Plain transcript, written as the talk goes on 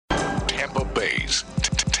Bay's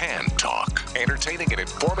Tan Talk. Entertaining and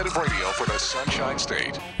informative radio for the Sunshine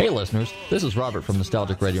State. Hey listeners, this is Robert from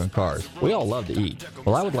Nostalgic Radio and Cars. We all love to eat.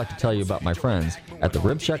 Well, I would like to tell you about my friends at the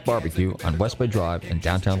Rib Shack Barbecue on West Bay Drive in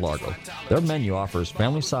downtown Largo. Their menu offers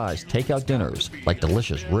family-sized takeout dinners like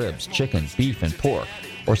delicious ribs, chicken, beef, and pork,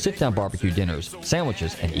 or sit-down barbecue dinners,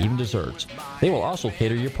 sandwiches, and even desserts. They will also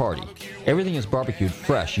cater your party. Everything is barbecued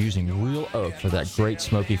fresh using real oak for that great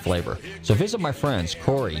smoky flavor. So visit my friends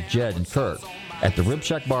Corey, Jed, and Kurt at the Rib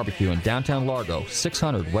Shack Barbecue in downtown Largo,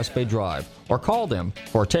 600 West Bay Drive, or call them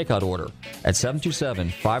for a takeout order at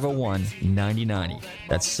 727-501-9090.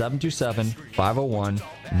 That's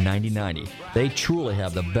 727-501-9090. They truly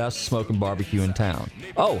have the best smoking barbecue in town.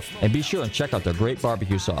 Oh, and be sure and check out their great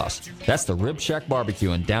barbecue sauce. That's the Rib Shack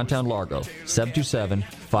Barbecue in downtown Largo,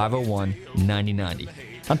 727-501-9090.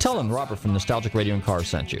 I'm telling Robert from Nostalgic Radio and Cars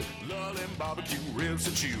sent you.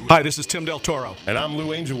 Hi, this is Tim Del Toro. And I'm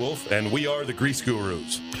Lou Angel Wolf, and we are the Grease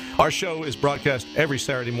Gurus. Our show is broadcast every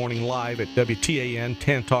Saturday morning live at WTAN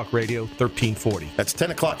Tan Talk Radio 1340. That's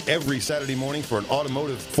 10 o'clock every Saturday morning for an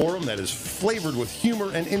automotive forum that is flavored with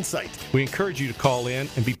humor and insight. We encourage you to call in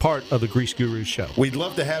and be part of the Grease Gurus show. We'd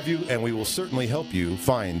love to have you, and we will certainly help you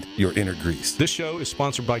find your inner grease. This show is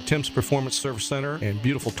sponsored by Tim's Performance Service Center in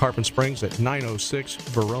beautiful Tarpon Springs at 906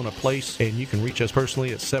 Verona Place, and you can reach us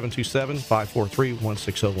personally at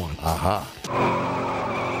 727-543-1601. Aha.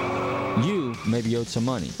 You may be owed some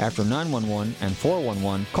money. After 911 and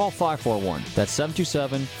 411, call 541. That's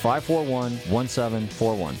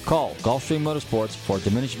 727-541-1741. Call Gulfstream Motorsports for a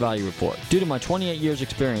diminished value report. Due to my 28 years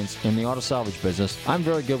experience in the auto salvage business, I'm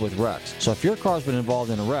very good with wrecks. So if your car's been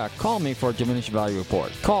involved in a wreck, call me for a diminished value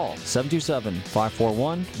report. Call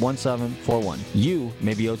 727-541-1741. You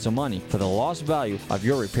may be owed some money for the lost value of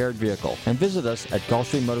your repaired vehicle. And visit us at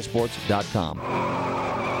GulfstreamMotorsports.com.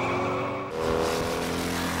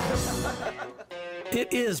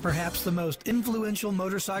 It is perhaps the most influential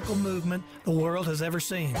motorcycle movement the world has ever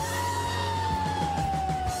seen.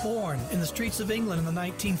 Born in the streets of England in the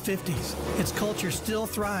 1950s, its culture still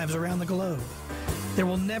thrives around the globe. There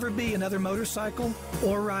will never be another motorcycle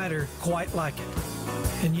or rider quite like it.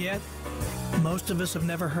 And yet, most of us have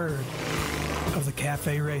never heard of the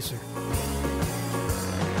Cafe Racer.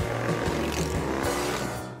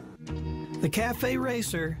 The Cafe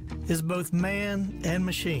Racer is both man and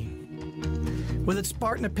machine. With its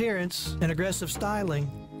Spartan appearance and aggressive styling,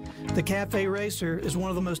 the Cafe Racer is one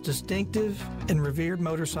of the most distinctive and revered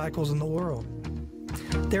motorcycles in the world.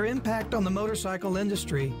 Their impact on the motorcycle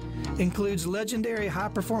industry includes legendary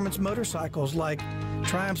high-performance motorcycles like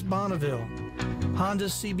Triumph's Bonneville,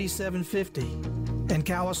 Honda's CB750, and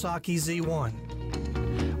Kawasaki Z1.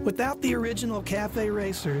 Without the original Cafe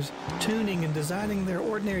Racers tuning and designing their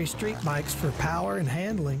ordinary street bikes for power and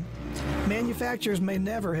handling, manufacturers may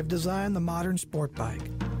never have designed the modern sport bike.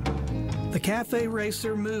 The Cafe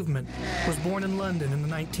Racer movement was born in London in the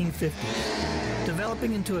 1950s,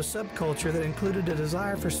 developing into a subculture that included a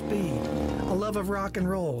desire for speed, a love of rock and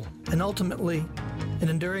roll, and ultimately, an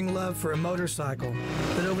enduring love for a motorcycle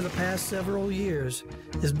that over the past several years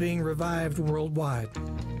is being revived worldwide.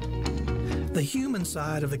 The human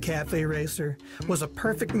side of the Cafe Racer was a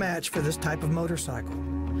perfect match for this type of motorcycle.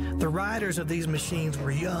 The riders of these machines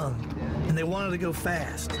were young, and they wanted to go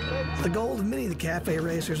fast. The goal of many of the Cafe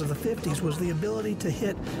Racers of the 50s was the ability to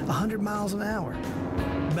hit 100 miles an hour,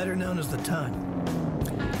 better known as the ton.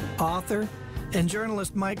 Author and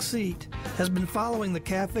journalist Mike Seat has been following the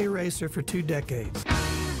Cafe Racer for 2 decades.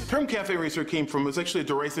 The term cafe racer came from, it was actually a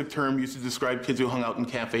derisive term used to describe kids who hung out in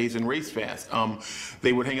cafes and raced fast.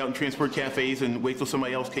 They would hang out in transport cafes and wait till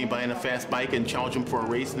somebody else came by in a fast bike and challenge them for a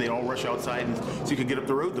race, and they'd all rush outside so you could get up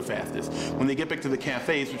the road the fastest. When they get back to the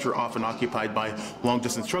cafes, which are often occupied by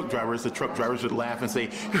long-distance truck drivers, the truck drivers would laugh and say,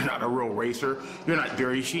 "You're not a real racer, you're not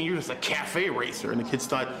Barry Sheen, you're just a cafe racer." And the kids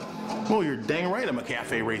thought, "Well, you're dang right, I'm a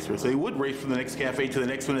cafe racer." So they would race from the next cafe to the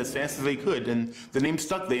next one as fast as they could, and the name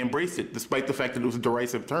stuck. They embraced it, despite the fact that it was a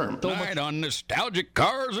derisive term. Tonight on Nostalgic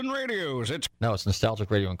Cars and Radios. It's Nostalgic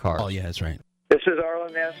Radio and Cars. Oh, yeah, that's right. This is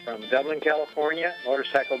Arlen Ness from Dublin, California,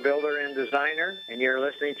 motorcycle builder and designer, and you're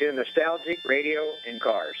listening to Nostalgic Radio and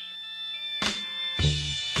Cars.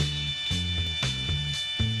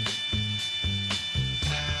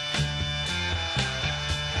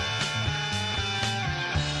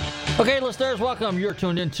 Okay, listeners, welcome. You're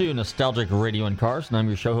tuned into Nostalgic Radio and Cars, and I'm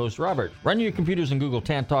your show host, Robert. Run your computers and Google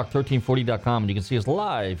TanTalk1340.com, and you can see us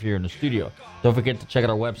live here in the studio. Don't forget to check out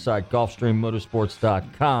our website,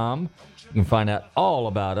 GulfstreamMotorsports.com. You can find out all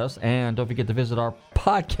about us, and don't forget to visit our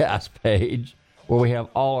podcast page, where we have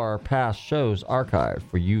all our past shows archived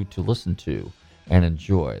for you to listen to. and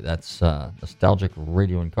enjoy. That's Nostalgic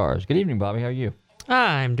Radio and Cars. Good evening, Bobby. How are you?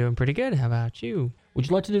 I'm doing pretty good. How about you? Would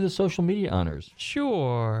you like to do the social media honors?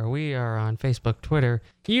 Sure. We are on Facebook, Twitter,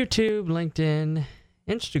 YouTube, LinkedIn,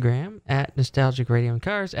 Instagram at Nostalgic Radio and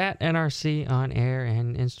Cars, at NRC On Air,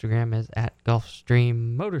 and Instagram is at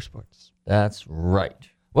Gulfstream Motorsports. That's right.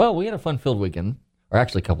 Well, we had a fun-filled weekend, or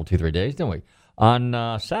actually a couple, 2-3 days, didn't we?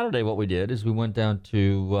 On Saturday, what we did is we went down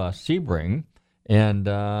to Sebring, and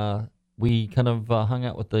we kind of hung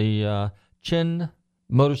out with the Chin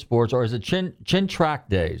Motorsports, or is it Chin Track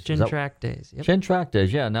Days? Chin Track Days, yep. Chin Track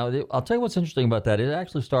Days, yeah. Now, I'll tell you what's interesting about that. It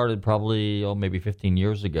actually started probably, maybe 15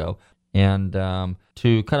 years ago. And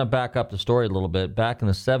to kind of back up the story a little bit, back in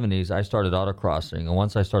the 70s, I started autocrossing. And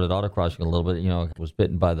once I started autocrossing a little bit, I was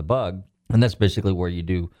bitten by the bug. And that's basically where you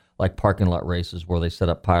do like parking lot races where they set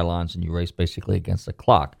up pylons and you race basically against the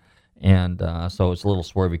clock. And so it's a little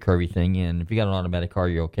swervy, curvy thing. And if you got an automatic car,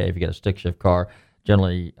 you're okay. If you got a stick shift car,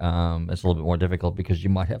 generally it's a little bit more difficult because you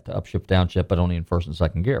might have to upshift, downshift, but only in first and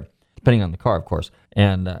second gear, depending on the car, of course,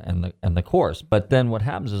 and the course. But then what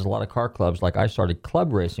happens is a lot of car clubs, like I started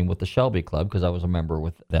club racing with the Shelby Club because I was a member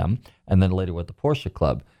with them, and then later with the Porsche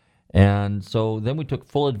Club. And so then we took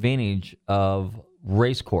full advantage of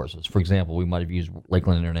race courses. For example, we might have used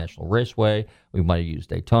Lakeland International Raceway, we might have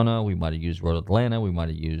used Daytona, we might have used Road Atlanta, we might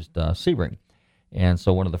have used Sebring. And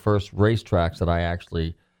so one of the first race tracks that I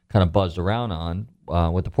actually kind of buzzed around on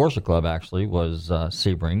with the Porsche Club actually was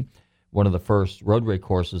Sebring. One of the first road race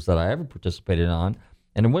courses that I ever participated on,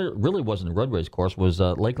 and it really wasn't a road race course, was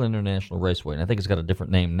Lakeland International Raceway. And I think it's got a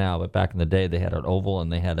different name now, but back in the day they had an oval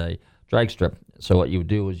and they had a drag strip. So what you would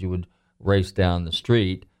do is you would race down the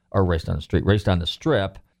strip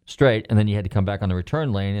straight, and then you had to come back on the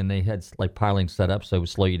return lane, and they had like piling set up so it would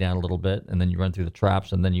slow you down a little bit, and then you run through the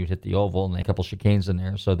traps, and then you'd hit the oval, and a couple chicanes in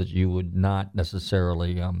there so that you would not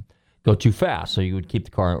necessarily go too fast, so you would keep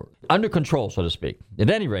the car under control, so to speak. At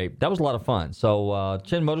any rate, that was a lot of fun. So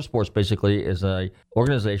Chin Motorsports basically is a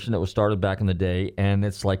organization that was started back in the day, and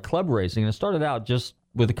it's like club racing. And it started out just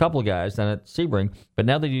with a couple of guys down at Sebring, but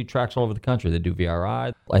now they do tracks all over the country. They do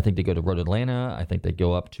VRI. I think they go to Road Atlanta. I think they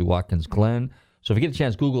go up to Watkins Glen. So if you get a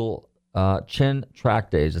chance, Google Chin Track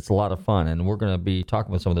Days. It's a lot of fun, and we're going to be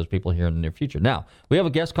talking with some of those people here in the near future. Now, we have a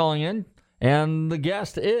guest calling in, and the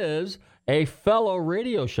guest is a fellow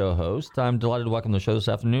radio show host. I'm delighted to welcome to the show this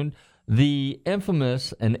afternoon, the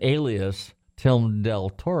infamous and alias Tim Del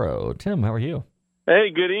Toro. Tim, how are you?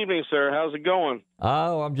 Hey, good evening, sir. How's it going?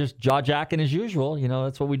 Oh, I'm just jaw-jacking as usual.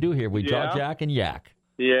 That's what we do here. We jaw-jack and yak.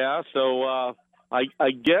 Yeah, so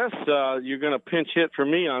I guess you're going to pinch hit for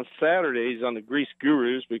me on Saturdays on the Grease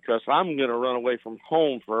Gurus because I'm going to run away from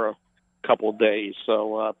home for a couple of days.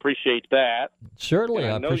 So appreciate that. Certainly.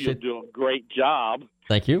 And I know you'll do a great job.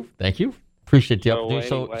 Thank you. Appreciate the opportunity.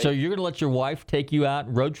 Anyway. So you're going to let your wife take you out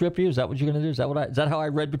and road trip you? Is that what you're going to do? Is that how I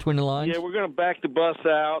read between the lines? Yeah, we're going to back the bus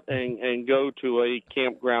out and go to a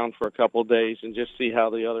campground for a couple of days and just see how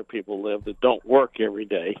the other people live that don't work every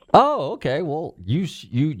day. Oh, okay. Well,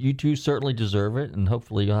 you two certainly deserve it, and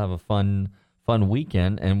hopefully you'll have a fun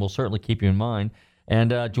weekend, and we'll certainly keep you in mind. And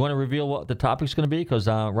do you want to reveal what the topic's going to be? Because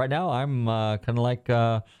right now I'm kind of like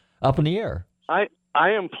up in the air.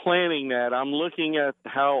 I am planning that. I'm looking at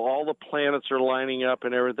how all the planets are lining up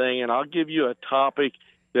and everything, and I'll give you a topic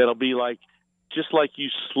that'll be like just like you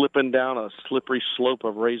slipping down a slippery slope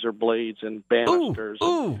of razor blades and banisters.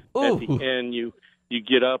 Ooh. At the end, you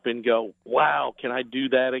get up and go, wow, can I do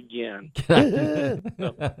that again?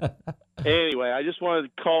 So, anyway, I just wanted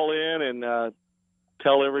to call in and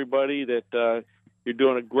tell everybody that you're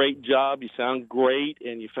doing a great job. You sound great,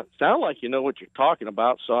 and you sound like you know what you're talking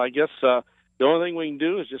about. So I guess the only thing we can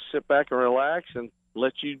do is just sit back and relax and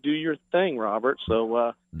let you do your thing, Robert.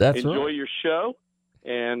 So enjoy your show,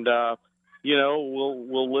 and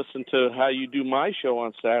we'll listen to how you do my show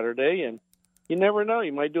on Saturday. And you never know,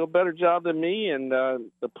 you might do a better job than me, and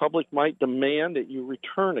the public might demand that you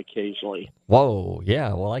return occasionally. Whoa,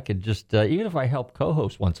 yeah. Well, I could just even if I help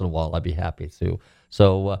co-host once in a while, I'd be happy to.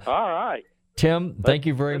 So all right, Tim, thank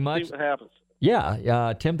you very much. See what happens.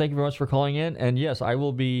 Yeah, Tim, thank you very much for calling in. And yes, I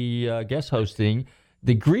will be guest hosting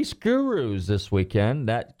the Grease Gurus this weekend.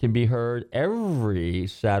 That can be heard every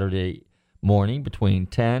Saturday morning between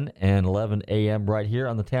 10 and 11 a.m. right here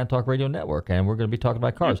on the Tan Talk Radio Network. And we're going to be talking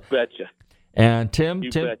about cars. You betcha. And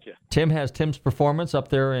Tim has Tim's Performance up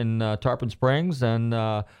there in Tarpon Springs. And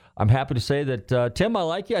I'm happy to say that, Tim, I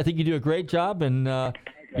like you. I think you do a great job. And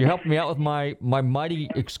you're helping me out with my mighty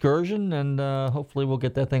excursion, and hopefully we'll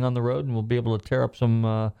get that thing on the road, and we'll be able to tear up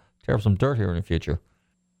some dirt here in the future.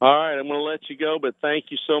 All right, I'm going to let you go, but thank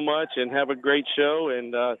you so much, and have a great show.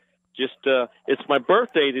 And Just it's my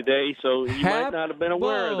birthday today, so you might not have been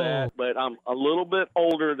aware of that, but I'm a little bit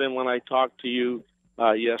older than when I talked to you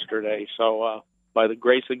yesterday. So by the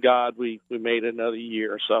grace of God, we made another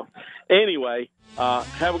year. So anyway,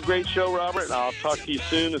 have a great show, Robert, and I'll talk to you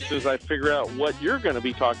soon as I figure out what you're going to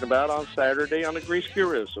be talking about on Saturday on the Grease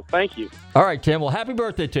Guru. So thank you. All right, Tim. Well, happy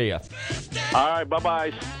birthday to you. All right,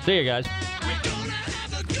 bye-bye. See you guys.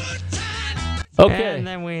 Okay. And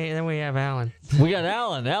then we have Alan. We got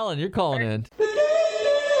Alan. Alan, you're calling in.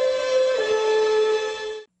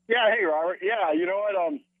 Yeah, hey, Robert. Yeah, you know what?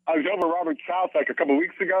 I was over at Robert's house like a couple of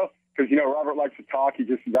weeks ago because, Robert likes to talk. He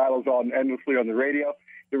just rattles on endlessly on the radio.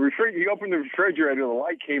 He opened the refrigerator. The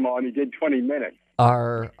light came on. He did 20 minutes.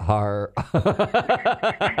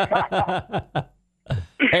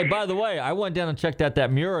 Hey, by the way, I went down and checked out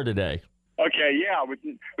that mirror today. Okay, yeah, with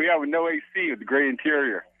no AC, with the gray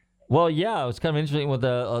interior. Well, yeah, it was kind of interesting with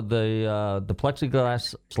the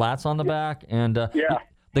plexiglass slats on the back, and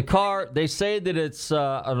the car. They say that it's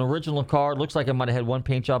an original car. It looks like it might have had one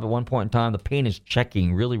paint job at one point in time. The paint is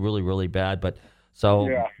checking really, really, really bad, but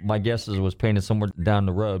my guess is it was painted somewhere down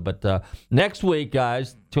the road. But next week,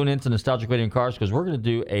 guys, tune in to Nostalgic Radio and Cars because we're going to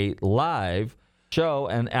do a live show,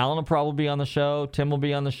 and Alan will probably be on the show. Tim will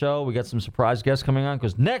be on the show. We got some surprise guests coming on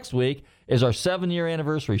because next week is our 7-year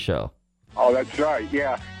anniversary show. Oh, that's right.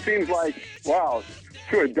 Yeah. Seems like, wow,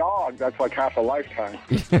 to a dog, that's like half a lifetime.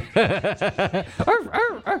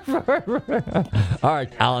 All right,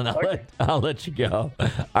 Alan, I'll let you go.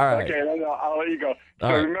 All right. Okay, then I'll let you go. So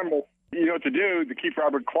remember, you know what to do to keep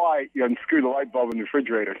Robert quiet. You unscrew the light bulb in the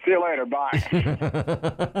refrigerator. See you later. Bye.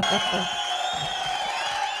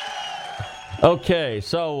 Okay,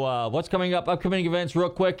 so what's coming up? Upcoming events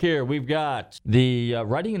real quick here. We've got the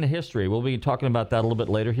Writing in the History. We'll be talking about that a little bit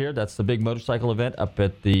later here. That's the big motorcycle event up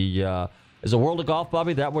at the, is it World of Golf,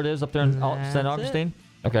 Bobby? That what it is up there in St. Augustine?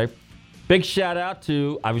 Okay. Big shout out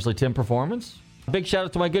to, obviously, Tim Performance. Big shout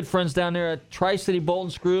out to my good friends down there at Tri-City Bolt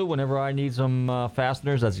and Screw. Whenever I need some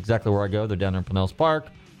fasteners, that's exactly where I go. They're down there in Pinellas Park.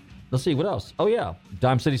 Let's see, what else? Oh, yeah.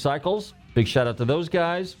 Dime City Cycles. Big shout out to those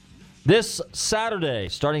guys. This Saturday,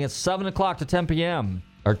 starting at 7 o'clock to 10 p.m.,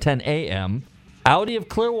 or 10 a.m., Audi of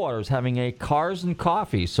Clearwater is having a Cars and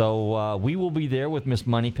Coffee. So we will be there with Miss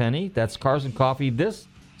Moneypenny. That's Cars and Coffee this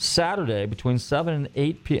Saturday between 7 and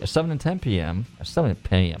 10 p.m.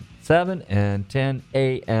 7 and 10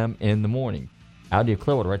 a.m. in the morning. Audi of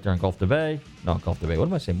Clearwater right there on Gulf de Bay. No, Gulf de Bay. What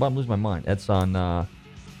am I saying? Well, I'm losing my mind. That's on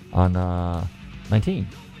 19.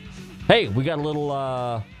 Hey, we got a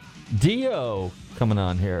little Dio coming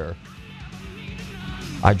on here.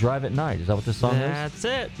 I Drive at Night. Is that what this song is?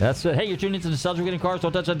 That's it. Hey, you're tuning into Nostalgic Radio and Cars.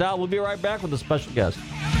 Don't touch that dial. We'll be right back with a special guest.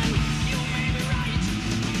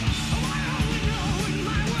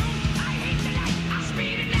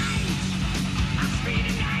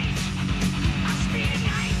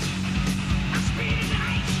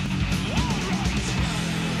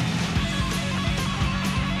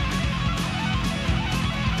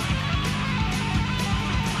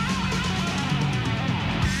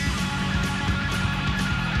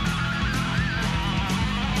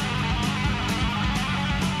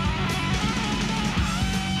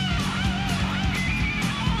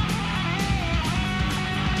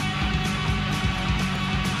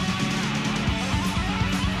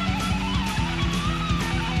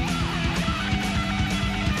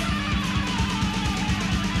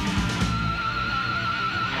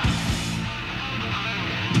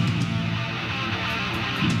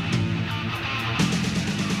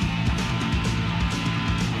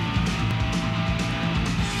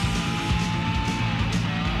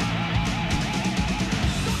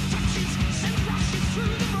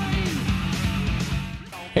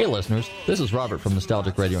 Hey listeners, this is Robert from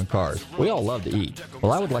Nostalgic Radio and Cars. We all love to eat.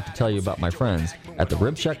 Well, I would like to tell you about my friends at the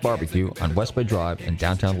Rib Shack Barbecue on West Bay Drive in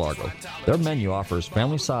downtown Largo. Their menu offers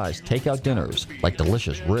family-sized takeout dinners like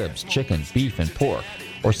delicious ribs, chicken, beef, and pork,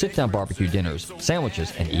 or sit-down barbecue dinners,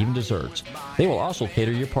 sandwiches, and even desserts. They will also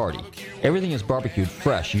cater your party. Everything is barbecued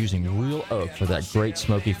fresh using real oak for that great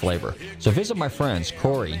smoky flavor. So visit my friends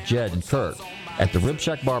Corey, Jed, and Kurt at the Rib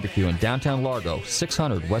Shack Barbecue in downtown Largo,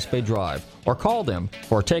 600 West Bay Drive, or call them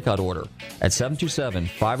for a takeout order at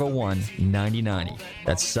 727-501-9090.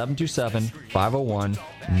 That's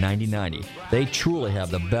 727-501-9090. They truly have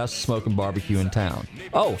the best smoking barbecue in town.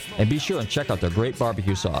 Oh, and be sure and check out their great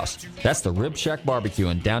barbecue sauce. That's the Rib Shack Barbecue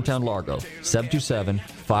in downtown Largo,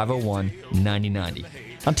 727-501-9090.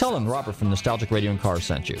 I'm telling Robert from Nostalgic Radio and Cars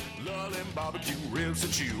sent you.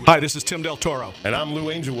 Hi, this is Tim Del Toro. And I'm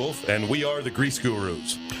Lou Angel Wolf, and we are the Grease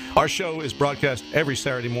Gurus. Our show is broadcast every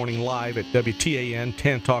Saturday morning live at WTAN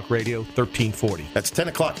Tan Talk Radio 1340. That's 10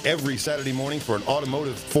 o'clock every Saturday morning for an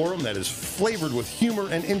automotive forum that is flavored with humor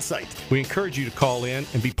and insight. We encourage you to call in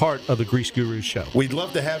and be part of the Grease Gurus show. We'd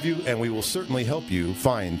love to have you, and we will certainly help you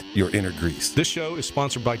find your inner grease. This show is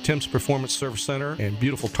sponsored by Tim's Performance Service Center and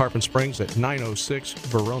beautiful Tarpon Springs at 906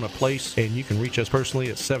 Verona Place, and you can reach us personally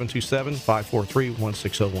at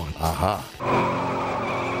 727-543-1601. Aha.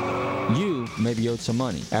 You may be owed some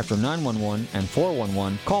money. After 911 and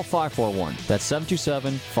 411, call 541. That's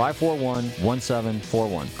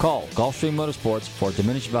 727-541-1741. Call Gulfstream Motorsports for a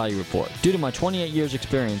diminished value report. Due to my 28 years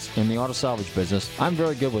experience in the auto salvage business, I'm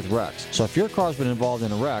very good with wrecks. So if your car's been involved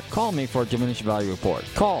in a wreck, call me for a diminished value report.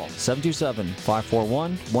 Call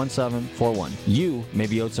 727-541-1741. You may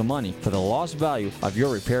be owed some money for the lost value of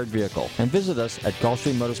your repaired vehicle. And visit us at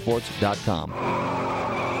GulfstreamMotorsports.com.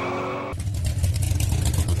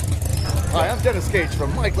 Hi, I'm Dennis Gage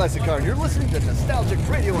from My Classic Car, and you're listening to Nostalgic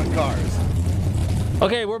Radio and Cars.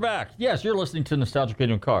 Okay, we're back. Yes, you're listening to Nostalgic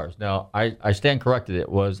Radio and Cars. Now, I stand corrected. It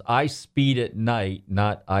was I speed at night,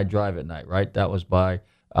 not I drive at night, right? That was by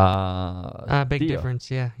big Dio. difference,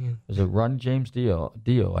 yeah. Was it Run James Dio?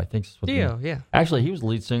 Dio, I think. Dio, yeah. Actually, he was the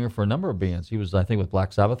lead singer for a number of bands. He was, I think, with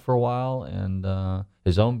Black Sabbath for a while, and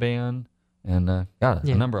his own band, and a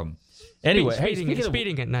number of them. Anyway,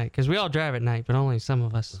 speeding at night, because we all drive at night, but only some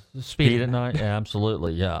of us speed at night. Yeah,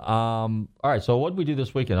 absolutely, yeah. All right, so what did we do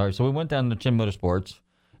this weekend? All right, so we went down to Chin Motorsports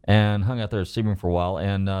and hung out there at Sebring for a while,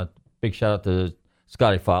 and big shout out to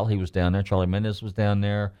Scotty File. He was down there. Charlie Mendez was down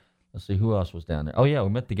there. Let's see, who else was down there? Oh, yeah, we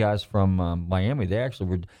met the guys from Miami. They actually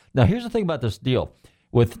were. Now, here's the thing about this deal.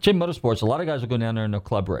 With Chin Motorsports, a lot of guys will go down there in a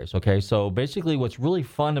club race, okay? So basically what's really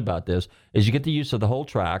fun about this is you get the use of the whole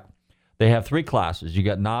track. They have 3 classes. You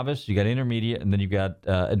got novice, you got intermediate, and then you got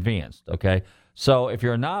advanced, okay? So if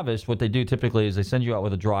you're a novice, what they do typically is they send you out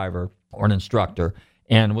with a driver or an instructor,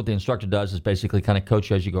 and what the instructor does is basically kind of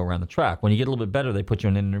coach you as you go around the track. When you get a little bit better, they put you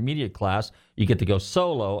in an intermediate class. You get to go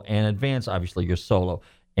solo, and advanced, obviously, you're solo,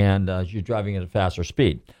 and you're driving at a faster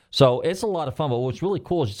speed. So it's a lot of fun, but what's really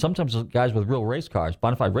cool is sometimes guys with real race cars,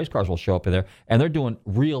 bona fide race cars will show up in there, and they're doing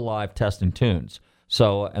real live testing tunes.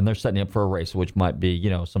 So, and they're setting up for a race, which might be,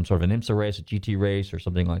 some sort of an IMSA race, a GT race, or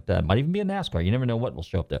something like that. Might even be a NASCAR. You never know what will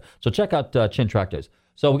show up there. So check out Chin Track Days.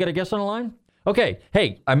 So we got a guest on the line? Okay.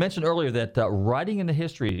 Hey, I mentioned earlier that Riding into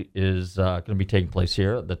History is going to be taking place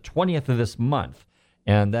here the 20th of this month.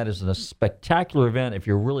 And that is a spectacular event if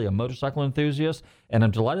you're really a motorcycle enthusiast. And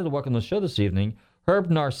I'm delighted to welcome to the show this evening, Herm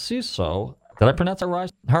Narciso. Did I pronounce that right,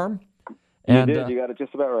 Herm? And, you did. You got it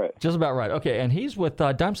just about right. Just about right. Okay, and he's with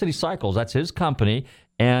Dime City Cycles. That's his company,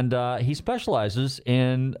 and he specializes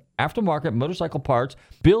in aftermarket motorcycle parts,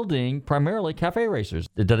 building primarily cafe racers.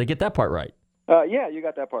 Did I get that part right? Yeah, you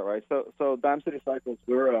got that part right. So Dime City Cycles,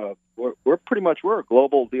 we're pretty much a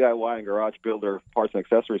global DIY and garage builder, parts and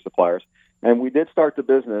accessory suppliers, and we did start the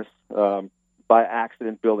business by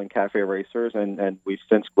accident building cafe racers, and we've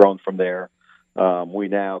since grown from there. We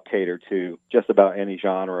now cater to just about any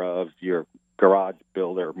genre of your garage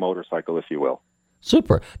builder motorcycle, if you will.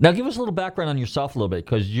 Super. Now, give us a little background on yourself a little bit,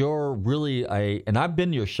 because you're really and I've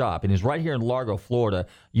been to your shop, and it's right here in Largo, Florida.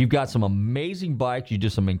 You've got some amazing bikes. You do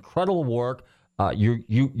some incredible work.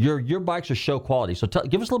 Your bikes are show quality. So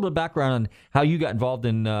give us a little bit of background on how you got involved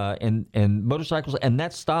in motorcycles and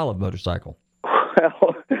that style of motorcycle.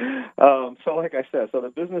 So like I said,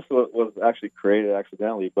 the business was actually created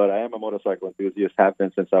accidentally, but I am a motorcycle enthusiast, have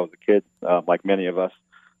been since I was a kid, like many of us.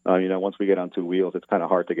 Once we get on 2 wheels, it's kind of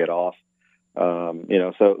hard to get off.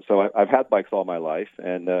 So I've had bikes all my life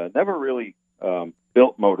and never really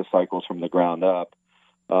built motorcycles from the ground up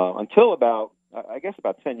until about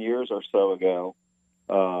 10 years or so ago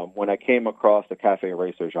when I came across the cafe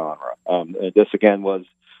racer genre. This, again, was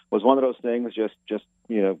one of those things just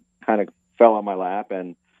kind of fell on my lap,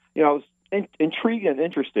 and I was intrigued and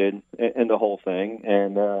interested in the whole thing,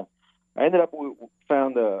 and I ended up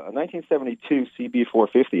found a 1972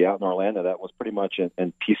 CB450 out in Orlando that was pretty much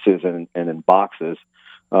in pieces and in boxes.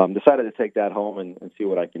 Decided to take that home and see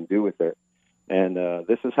what I can do with it, and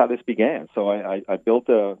this is how this began. So I built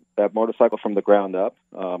that motorcycle from the ground up.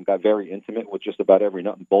 Got very intimate with just about every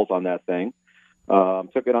nut and bolt on that thing.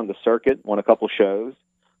 Took it on the circuit, won a couple shows.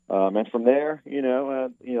 And from there,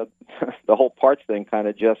 the whole parts thing kind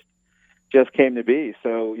of just came to be.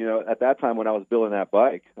 So, at that time when I was building that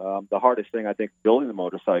bike, the hardest thing I think building the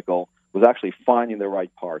motorcycle was actually finding the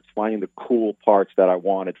right parts, finding the cool parts that I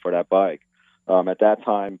wanted for that bike. At that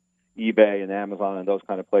time, eBay and Amazon and those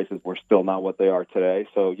kind of places were still not what they are today.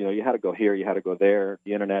 So, you had to go here, you had to go there.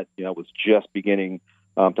 The internet, was just beginning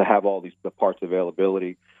to have all the parts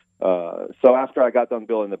availability. So after I got done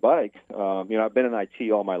building the bike, I've been in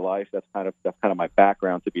IT all my life. That's kind of my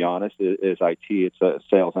background, to be honest, is IT. It's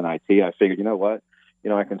sales and IT. I figured, you know what,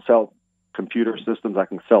 I can sell computer systems. I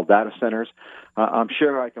can sell data centers. I'm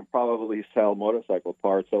sure I can probably sell motorcycle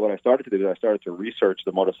parts. So what I started to do is I started to research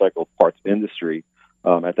the motorcycle parts industry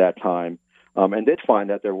at that time, and did find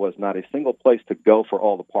that there was not a single place to go for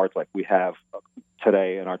all the parts like we have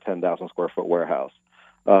today in our 10,000 square foot warehouse.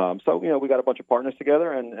 So we got a bunch of partners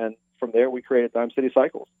together, and from there we created Dime City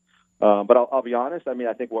Cycles. But I'll be honest. I mean,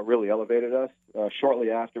 I think what really elevated us shortly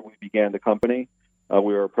after we began the company,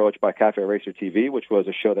 we were approached by Cafe Racer TV, which was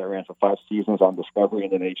a show that ran for 5 seasons on Discovery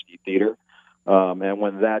and then HD Theater. And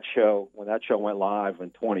when that show went live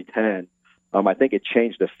in 2010, I think it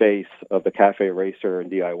changed the face of the Cafe Racer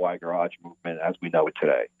and DIY garage movement as we know it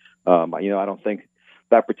today. I don't think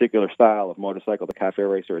that particular style of motorcycle, the Cafe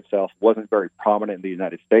Racer itself, wasn't very prominent in the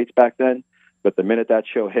United States back then. But the minute that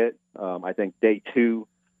show hit, I think day 2,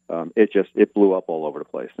 it blew up all over the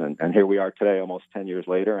place. And here we are today, almost 10 years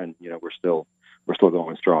later, and we're still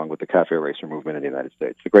going strong with the Cafe Racer movement in the United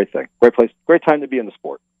States. It's a great thing, great place, great time to be in the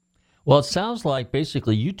sport. Well, it sounds like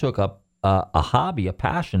basically you took up a hobby, a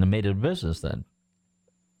passion, and made it a business then.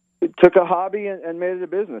 It took a hobby and made it a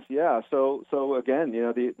business, yeah. So again,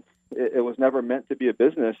 it was never meant to be a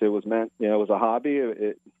business. It was meant, it was a hobby.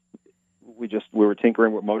 We were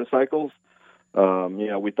tinkering with motorcycles.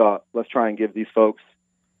 We thought, let's try and give these folks,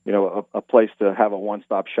 a place to have a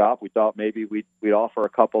one-stop shop. We thought maybe we'd offer a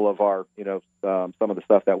couple of our, some of the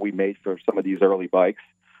stuff that we made for some of these early bikes,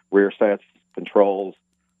 rear sets, controls.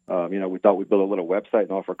 We thought we'd build a little website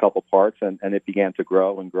and offer a couple parts, and it began to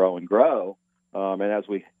grow and grow and grow. And as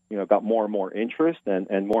we, got more and more interest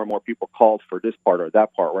and more people called for this part or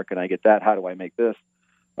that part, where can I get that? How do I make this?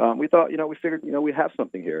 We thought, we figured, we have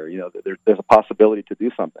something here. There's a possibility to do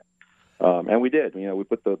something. And we did. We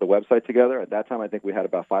put the website together. At that time, I think we had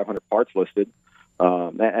about 500 parts listed.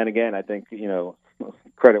 And again, I think,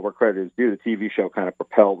 credit where credit is due. The TV show kind of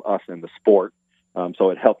propelled us in the sport. So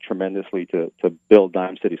it helped tremendously to build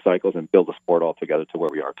Dime City Cycles and build the sport altogether to where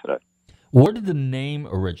we are today. Where did the name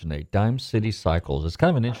originate, Dime City Cycles? It's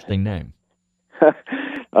kind of an interesting name.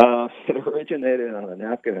 It originated on a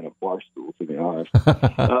napkin and a bar stool, to be honest.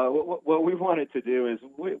 What we wanted to do is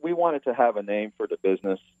we wanted to have a name for the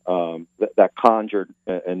business that conjured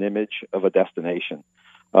an image of a destination.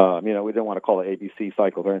 We didn't want to call it ABC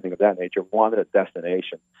Cycles or anything of that nature. We wanted a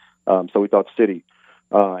destination. So we thought city.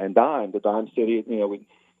 And Dime, the Dime City,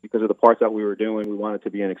 because of the parts that we were doing, we wanted to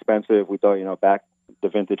be inexpensive. We thought, back the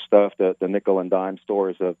vintage stuff, the nickel and dime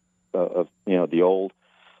stores of the old.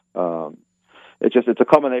 It's a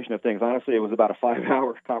combination of things. Honestly, it was about a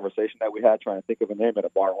 5-hour conversation that we had trying to think of a name at a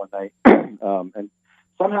bar one night, and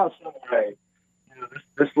somehow, some way,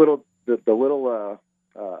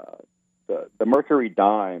 the Mercury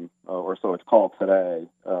Dime, or so it's called today,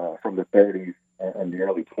 from the 30s and the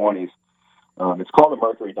early 20s. It's called the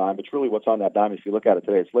Mercury Dime, but truly, what's on that dime? If you look at it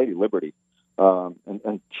today, it's Lady Liberty,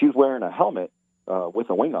 and she's wearing a helmet with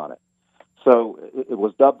a wing on it. So it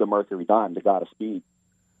was dubbed the Mercury Dime, the god of speed.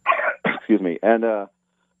 Excuse me. And,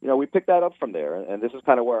 we picked that up from there. And this is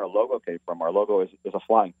kind of where our logo came from. Our logo is a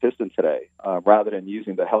flying piston today. Rather than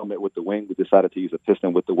using the helmet with the wing, we decided to use a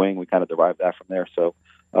piston with the wing. We kind of derived that from there. So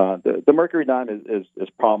the Mercury Dime is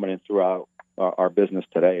prominent throughout our business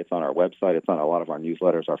today. It's on our website. It's on a lot of our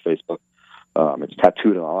newsletters, our Facebook. It's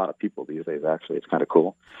tattooed on a lot of people these days. Actually, it's kind of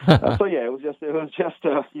cool. So yeah, it was just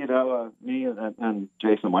me and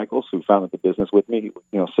Jason Michaels, who founded the business with me.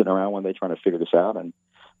 Sitting around one day trying to figure this out, and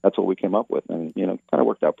that's what we came up with, and kind of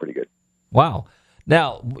worked out pretty good. Wow.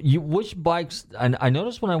 Now, which bikes? I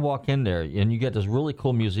noticed when I walk in there, and you get this really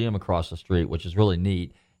cool museum across the street, which is really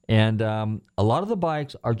neat. And a lot of the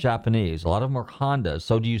bikes are Japanese. A lot of them are Hondas.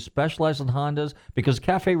 So do you specialize in Hondas? Because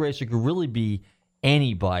Cafe Racer could really be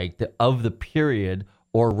any bike of the period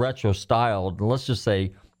or retro styled, let's just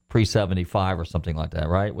say pre-75 or something like that,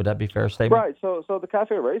 right? Would that be a fair statement? Right. So the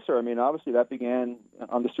Cafe Racer, obviously that began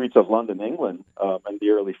on the streets of London, England in the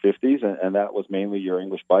early 50s, and that was mainly your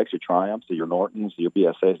English bikes, your Triumphs, your Nortons, your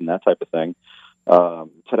BSAs, and that type of thing.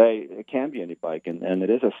 Today, it can be any bike, and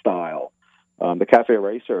it is a style. The Cafe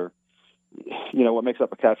Racer, what makes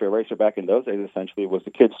up a Cafe Racer back in those days essentially was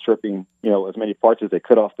the kids stripping, as many parts as they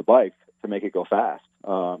could off the bike to make it go fast.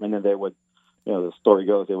 And then they would, the story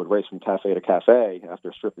goes, they would race from cafe to cafe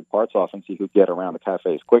after stripping parts off and see who'd get around the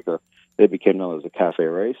cafes quicker. They became known as a Cafe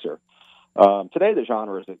Racer. Today, the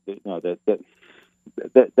genres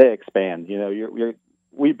that they expand.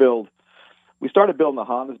 We started building the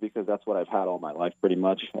Hondas because that's what I've had all my life, pretty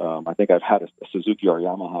much. I think I've had a Suzuki or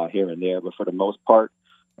Yamaha here and there, but for the most part,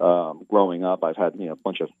 growing up. I've had a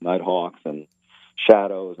bunch of Nighthawks and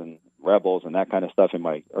Shadows and Rebels and that kind of stuff in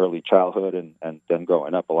my early childhood, and then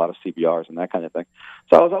growing up, a lot of CBRs and that kind of thing.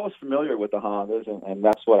 So I was always familiar with the Hondas, and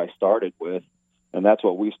that's what I started with, and that's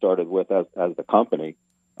what we started with as the company.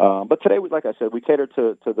 But today, like I said, we cater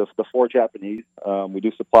to the Ford Japanese. We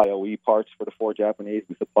do supply OE parts for the Ford Japanese.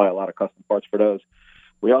 We supply a lot of custom parts for those.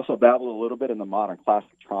 We also dabble a little bit in the modern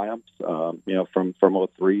classic Triumphs, from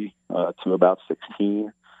 03 to about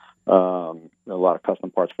 16. A lot of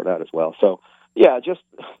custom parts for that as well. So, yeah, just,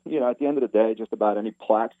 at the end of the day, just about any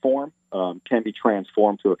platform can be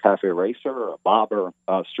transformed to a cafe racer or a bobber.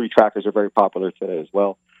 Street trackers are very popular today as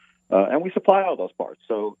well. And we supply all those parts.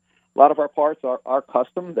 So a lot of our parts are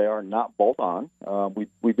custom. They are not bolt-on.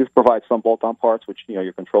 We do provide some bolt-on parts, which,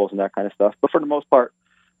 your controls and that kind of stuff. But for the most part,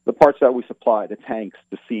 the parts that we supply, the tanks,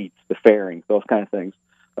 the seats, the fairings, those kind of things,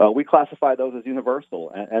 we classify those as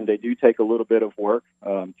universal, and they do take a little bit of work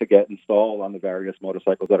to get installed on the various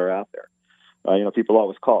motorcycles that are out there. People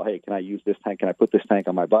always call, hey, can I use this tank? Can I put this tank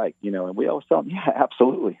on my bike? And we always tell them, yeah,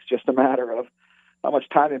 absolutely. It's just a matter of how much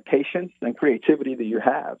time and patience and creativity that you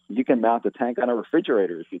have. You can mount a tank on a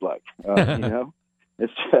refrigerator if you'd like.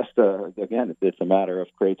 It's just, again, it's a matter of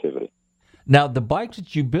creativity. Now, the bikes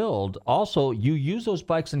that you build, also, you use those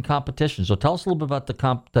bikes in competition. So tell us a little bit about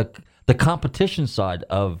the competition side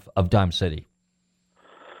of Dime City.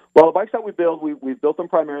 Well, the bikes that we build, we built them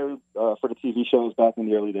primarily for the TV shows back in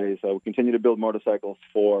the early days. We continue to build motorcycles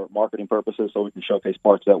for marketing purposes so we can showcase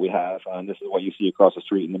parts that we have. And this is what you see across the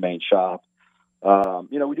street in the main shop.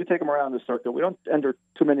 We do take them around the circuit. We don't enter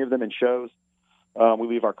too many of them in shows. We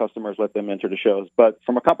leave our customers, let them enter the shows. But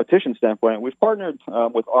from a competition standpoint, we've partnered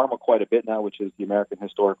with ARMA quite a bit now, which is the American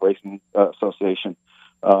Historic Racing Association.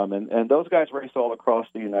 And those guys race all across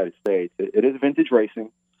the United States. It is vintage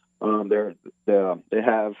racing. They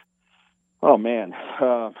have, I'm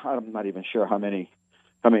not even sure how many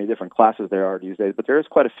different classes there are these days, but there is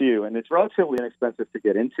quite a few, and it's relatively inexpensive to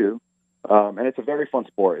get into. And it's a very fun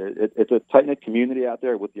sport. It's a tight-knit community out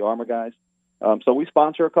there with the ARMA guys. So we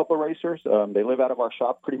sponsor a couple of racers. They live out of our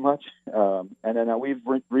shop pretty much. And then we've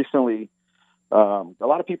recently, a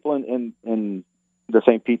lot of people in the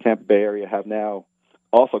St. Pete, Tampa Bay area have now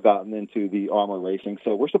also gotten into the ARMA racing.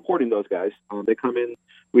 So we're supporting those guys. They come in.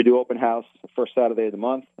 We do open house the first Saturday of the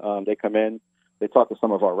month. They come in. They talk to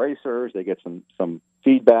some of our racers. They get some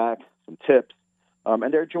feedback, some tips,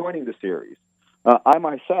 and they're joining the series. I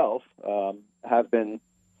myself have been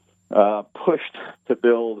pushed to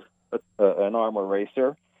build an ARMA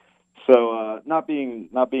racer. So not being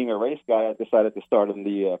a race guy, I decided to start in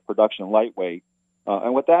the production lightweight.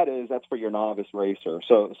 And what that is, that's for your novice racer.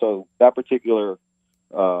 So that particular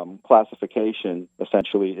classification,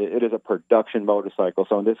 essentially, it is a production motorcycle.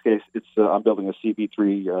 So in this case, I'm building a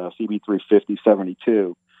CB350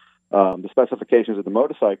 72. The specifications of the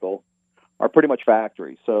motorcycle are pretty much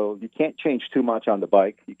factory. So you can't change too much on the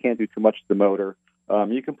bike. You can't do too much to the motor.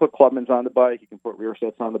 You can put Clubmans on the bike. You can put rear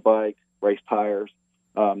sets on the bike, race tires,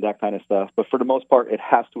 that kind of stuff. But for the most part, it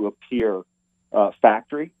has to appear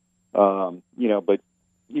factory, but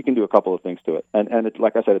you can do a couple of things to it. And it's,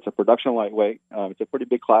 like I said, it's a production lightweight. It's a pretty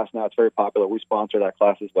big class now. It's very popular. We sponsor that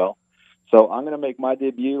class as well. So I'm going to make my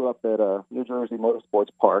debut up at New Jersey Motorsports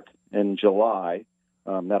Park in July.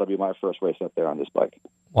 That'll be my first race up there on this bike.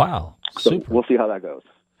 Wow. Super. So we'll see how that goes.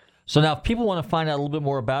 So now if people want to find out a little bit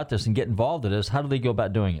more about this and get involved in this, how do they go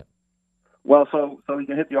about doing it? Well, so you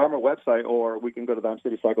can hit the ARMA website, or we can go to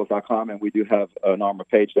DimeCityCycles.com, and we do have an ARMA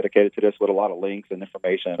page dedicated to this with a lot of links and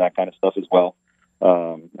information and that kind of stuff as well.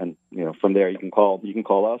 And from there you can call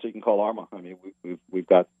us, or you can call ARMA. I mean, we've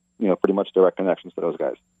got pretty much direct connections to those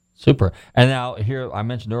guys. Super. And now here, I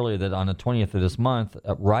mentioned earlier that on the 20th of this month,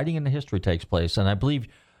 Riding into History takes place, and I believe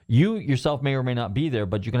you yourself may or may not be there,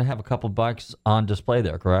 but you're going to have a couple of bikes on display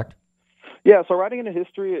there, correct? Yeah, so Riding into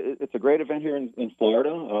History, it's a great event here in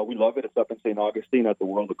Florida. We love it. It's up in St. Augustine at the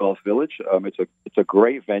World of Golf Village. It's a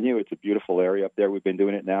great venue. It's a beautiful area up there. We've been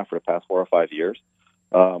doing it now for the past 4 or 5 years.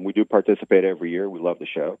 We do participate every year. We love the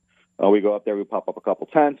show. We go up there. We pop up a couple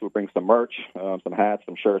tents. We bring some merch, some hats,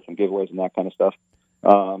 some shirts, some giveaways, and that kind of stuff.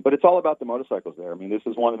 But it's all about the motorcycles there. I mean, this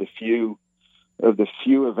is one of the few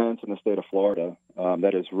events in the state of Florida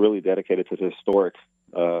that is really dedicated to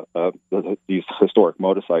these historic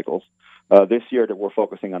motorcycles. This year that we're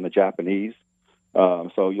focusing on the Japanese.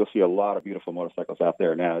 So you'll see a lot of beautiful motorcycles out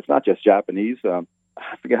there now. It's not just Japanese.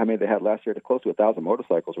 I forget how many they had last year. They're close to 1,000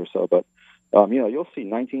 motorcycles or so. But you'll see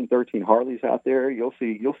 1913 Harleys out there. You'll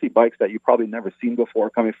see bikes that you've probably never seen before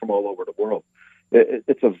coming from all over the world.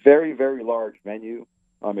 It's a very, very large venue.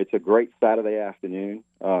 It's a great Saturday afternoon.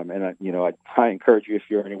 And I encourage you, if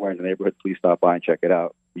you're anywhere in the neighborhood, please stop by and check it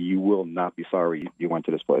out. you will not be sorry you went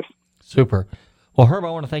to this place. Super. Well, Herb, I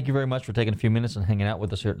want to thank you very much for taking a few minutes and hanging out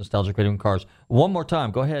with us here at Nostalgic Radio and Cars. One more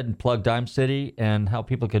time, go ahead and plug Dime City and how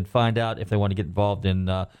people can find out if they want to get involved in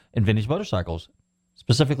vintage motorcycles,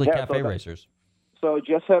 specifically cafe racers. So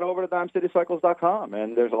just head over to dimecitycycles.com,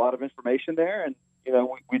 and there's a lot of information there. And, you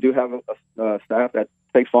know, we do have a staff that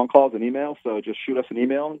takes phone calls and emails, so just shoot us an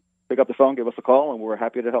email, pick up the phone, give us a call, and we're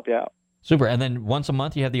happy to help you out. Super. And then once a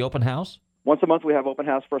month you have the open house? Once a month we have open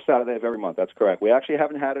house first Saturday of every month. That's correct. We actually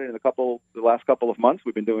haven't had it in the last couple of months.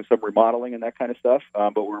 We've been doing some remodeling and that kind of stuff,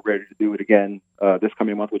 but we're ready to do it again this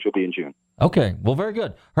coming month, which will be in June. Okay. Well, very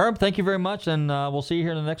good. Herm, thank you very much, and we'll see you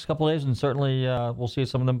here in the next couple of days, and certainly we'll see you at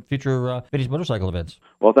some of the future vintage motorcycle events.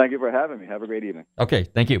 Well, thank you for having me. Have a great evening. Okay.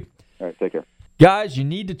 Thank you. All right. Take care. Guys, you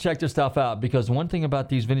need to check this stuff out because one thing about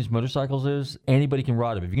these vintage motorcycles is anybody can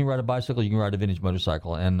ride them. If you can ride a bicycle, you can ride a vintage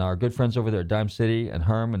motorcycle. And our good friends over there at Dime City and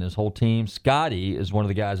Herm and his whole team, Scotty is one of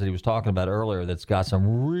the guys that he was talking about earlier that's got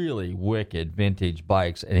some really wicked vintage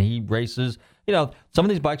bikes. And he races, you know, some of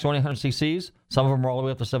these bikes are only 100 cc's. Some of them are all the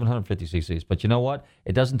way up to 750 cc's. But you know what?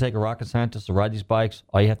 It doesn't take a rocket scientist to ride these bikes.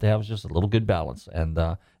 All you have to have is just a little good balance, and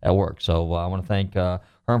that works. So I want to thank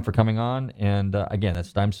Herm for coming on. And again,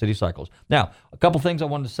 that's Dime City Cycles. Now, a couple things I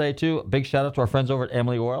wanted to say, too. A big shout out to our friends over at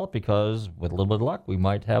Emily Oil, because with a little bit of luck, we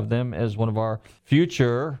might have them as one of our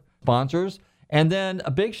future sponsors. And then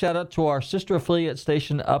a big shout out to our sister affiliate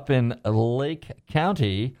station up in Lake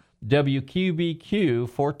County, WQBQ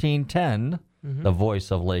 1410, the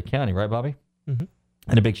voice of Lake County. Right, Bobby? Mm-hmm.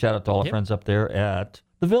 And a big shout out to all our friends up there at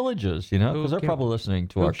the Villages, you know, because they're probably listening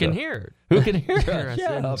to our show. Who can hear it? Who can hear it?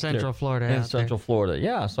 Yeah, in Central Florida. In Central Florida,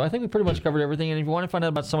 yeah. So I think we pretty much covered everything. And if you want to find out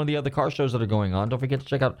about some of the other car shows that are going on, don't forget to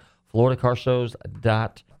check out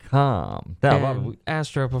floridacarshows.com. Now, Bobby,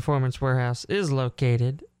 Astro Performance Warehouse is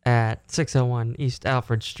located at 601 East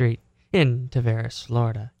Alfred Street in Tavares,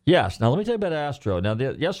 Florida. Yes. Now, let me tell you about Astro. Now,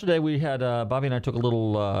 yesterday we had, Bobby and I took a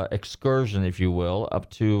little excursion, if you will, up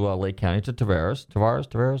to Lake County to Tavares.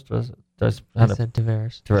 Tavares? I said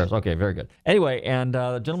Tavares. Tavares. Okay, very good. Anyway, and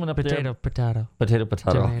the gentleman up there. Potato.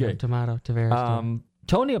 Okay. Tomato. Tavares.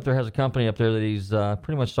 Tony up there has a company up there that he's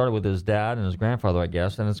pretty much started with his dad and his grandfather, I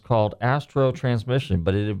guess, and it's called Astro Transmission,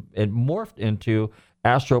 but it morphed into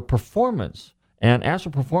Astro Performance. And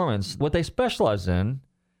Astro Performance, what they specialize in,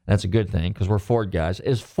 that's a good thing because we're Ford guys,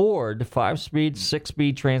 is Ford 5-speed,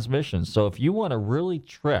 6-speed transmissions. So if you want a really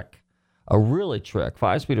trick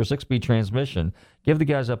 5-speed or 6-speed transmission, give the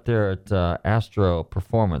guys up there at Astro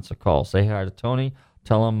Performance a call. Say hi to Tony.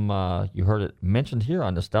 Tell him you heard it mentioned here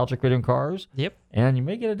on Nostalgic Radio and Cars. Yep. And you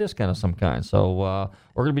may get a discount of some kind. So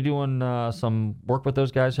we're going to be doing some work with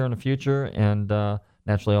those guys here in the future. And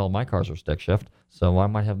naturally, all my cars are stick shift. So I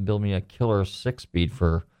might have them build me a killer 6-speed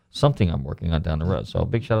for something I'm working on down the road. So a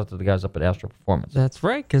big shout out to the guys up at Astro Performance. That's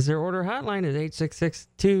right, because their order hotline is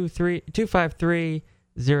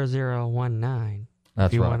 866-253-0019.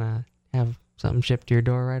 That's if you right. want to have something shipped to your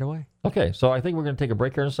door right away. Okay, so I think we're going to take a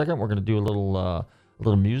break here in a second. We're going to do a little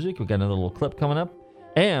music. We've got another little clip coming up.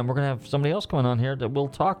 And we're going to have somebody else coming on here that will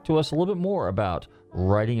talk to us a little bit more about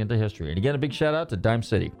writing into history. And again, a big shout out to Dime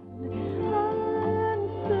City.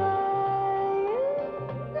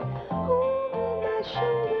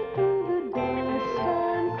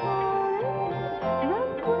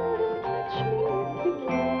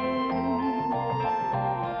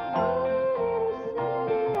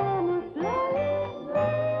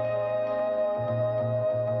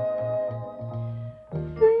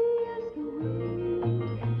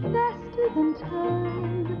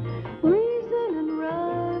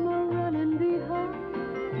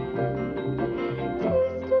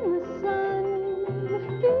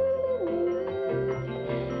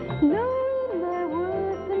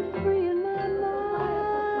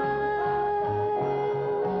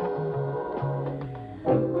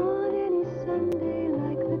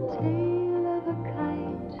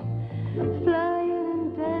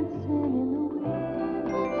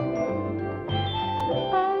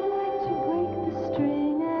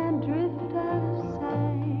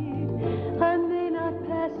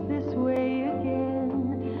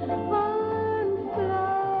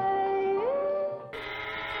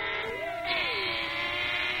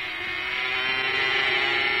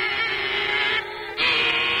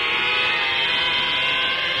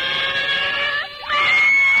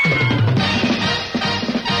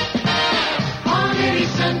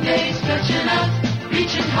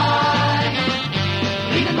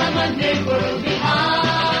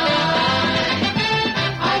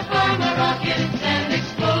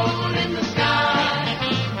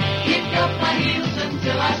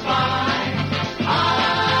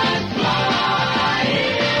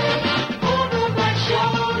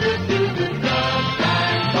 Show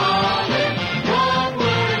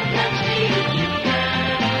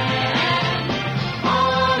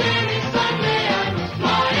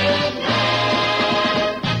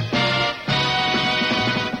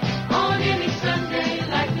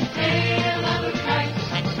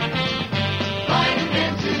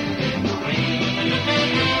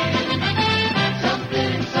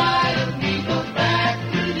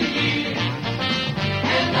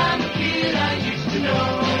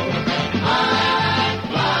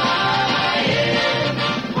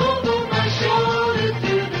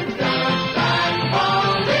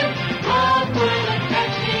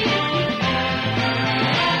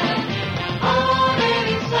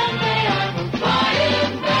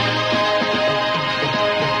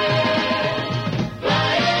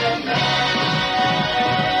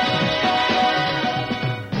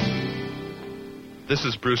This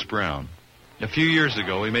is Bruce Brown. A few years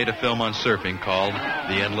ago, we made a film on surfing called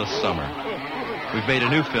The Endless Summer. We've made a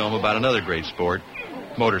new film about another great sport,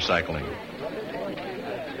 motorcycling.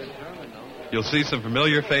 You'll see some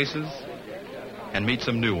familiar faces and meet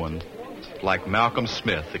some new ones, like Malcolm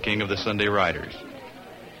Smith, the king of the Sunday Riders,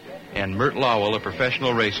 and Mert Lowell, a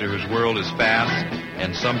professional racer whose world is fast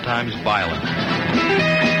and sometimes violent.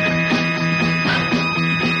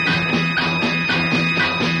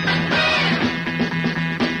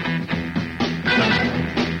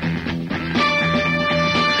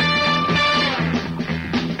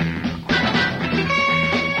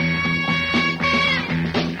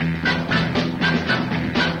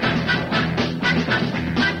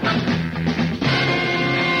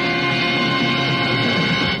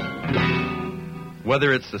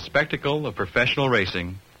 Whether it's the spectacle of professional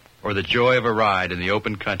racing or the joy of a ride in the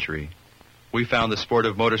open country, we found the sport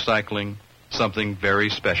of motorcycling something very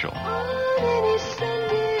special.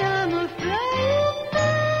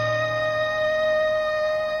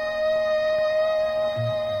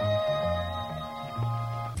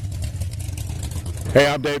 Hey,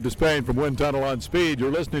 I'm Dave Despain from Wind Tunnel on Speed.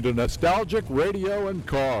 You're listening to Nostalgic Radio and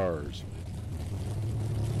Cars.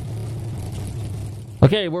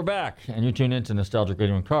 Okay, we're back, and you're tuned into Nostalgic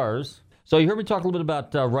Radio and Cars. So you heard me talk a little bit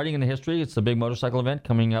about Riding into History. It's the big motorcycle event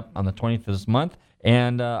coming up on the 20th of this month.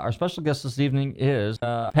 And our special guest this evening is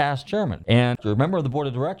past chairman and a member of the board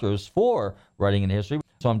of directors for Riding into History.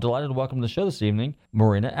 So I'm delighted to welcome to the show this evening,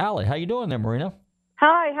 Marina Alley. How you doing there, Marina?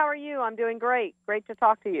 Hi, how are you? I'm doing great. Great to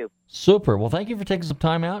talk to you. Super. Well, thank you for taking some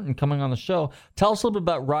time out and coming on the show. Tell us a little bit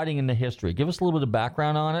about Riding into History. Give us a little bit of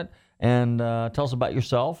background on it, and tell us about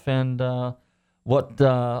yourself and what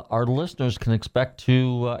our listeners can expect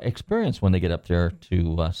to experience when they get up there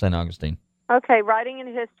to St. Augustine. Okay, Riding in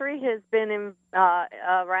History has been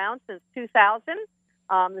around since 2000.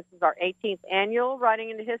 This is our 18th annual Riding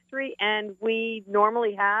into History, and we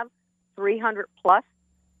normally have 300-plus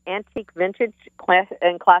antique, vintage,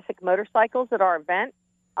 and classic motorcycles at our event.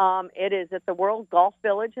 It is at the World Golf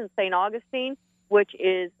Village in St. Augustine, which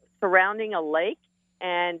is surrounding a lake.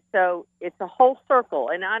 And so it's a whole circle.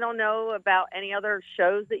 And I don't know about any other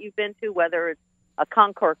shows that you've been to, whether it's a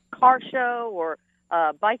Concours car show or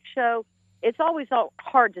a bike show. It's always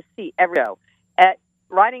hard to see every show. At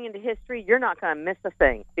Riding into History, you're not going to miss a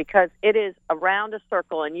thing because it is around a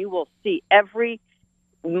circle and you will see every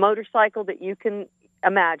motorcycle that you can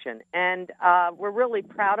imagine. And we're really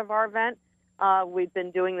proud of our event. We've been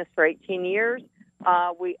doing this for 18 years.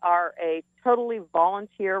 We are a totally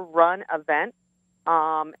volunteer-run event.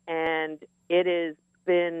 And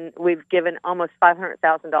we've given almost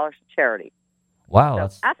 $500,000 to charity. Wow.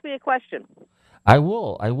 So ask me a question. I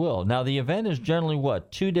will. Now, the event is generally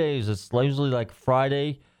what? 2 days. It's usually like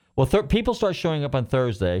Friday. Well, people start showing up on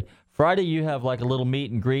Thursday. Friday, you have like a little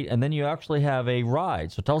meet and greet, and then you actually have a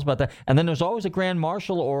ride. So tell us about that. And then there's always a grand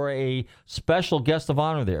marshal or a special guest of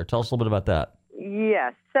honor there. Tell us a little bit about that.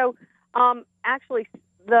 Yes. So, actually,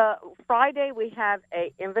 the Friday we have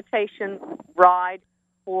a invitation ride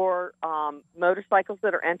for motorcycles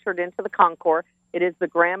that are entered into the Concours. It is the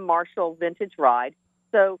Grand Marshal Vintage Ride.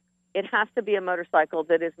 So it has to be a motorcycle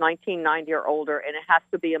that is 1990 or older, and it has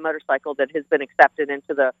to be a motorcycle that has been accepted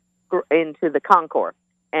into the Concours.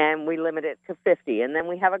 And we limit it to 50. And then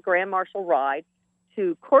we have a Grand Marshal ride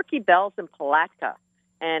to Corky Bells in Palatka.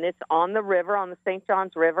 And it's on the river, on the St.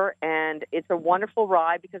 Johns River, and it's a wonderful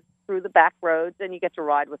ride because it's through the back roads, and you get to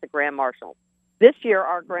ride with the Grand Marshal. This year,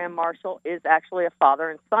 our Grand Marshal is actually a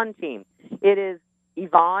father and son team. It is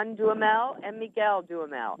Yvonne Duhamel and Miguel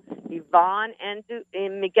Duhamel. Yvonne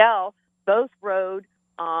and Miguel both rode,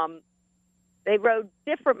 they rode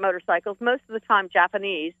different motorcycles, most of the time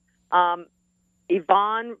Japanese.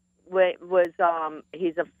 Yvonne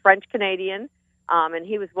he's a French-Canadian, and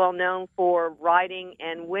he was well known for riding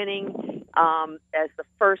and winning as the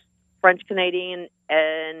first French-Canadian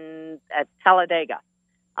at Talladega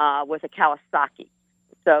with a Kawasaki.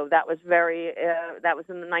 So that was that was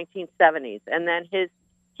in the 1970s. And then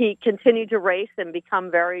he continued to race and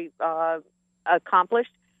become very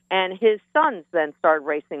accomplished, and his sons then started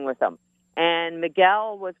racing with him. And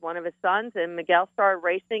Miguel was one of his sons, and Miguel started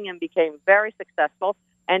racing and became very successful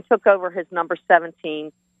and took over his number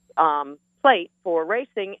 17 plate for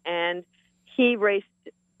racing. And he raced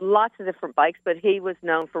lots of different bikes, but he was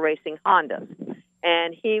known for racing Hondas.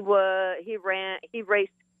 And he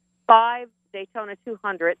raced 5 Daytona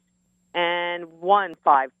 200s and won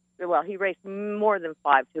 5. Well, he raced more than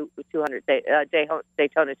 5 Daytona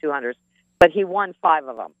 200s, but he won 5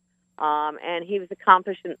 of them. And he was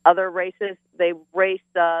accomplished in other races. They raced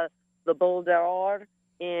the Boule d'Or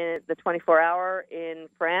in the 24-hour in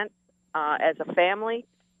France, as a family.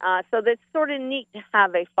 So that's sort of neat to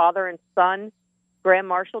have a father and son Grand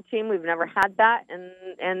Marshal team. We've never had that,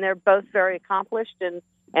 and they're both very accomplished,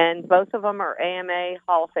 and both of them are AMA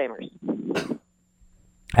Hall of Famers.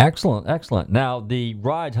 Excellent, excellent. Now, the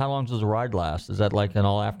rides, how long does the ride last? Is that like an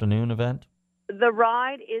all-afternoon event? The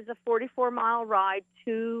ride is a 44-mile ride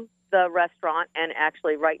to the restaurant, and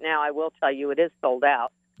actually right now I will tell you it is sold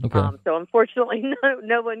out. Okay. So unfortunately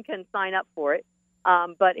no one can sign up for it.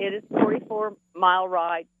 But it is a 44-mile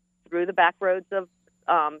ride through the back roads of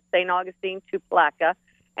St. Augustine to Palatka,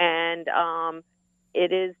 and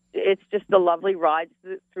it's just a lovely ride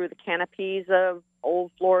through the canopies of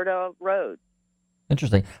old Florida roads.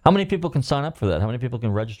 Interesting. How many people can sign up for that? How many people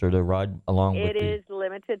can register to ride along with It is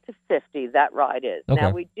limited to 50, that ride is. Okay.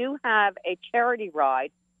 Now, we do have a charity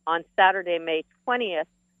ride on Saturday, May 20th,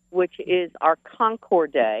 which is our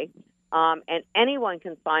Concord Day, and anyone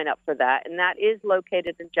can sign up for that, and that is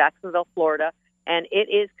located in Jacksonville, Florida, and it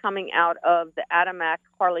is coming out of the Adamak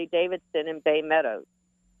Harley-Davidson in Bay Meadows.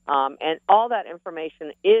 And all that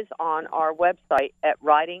information is on our website at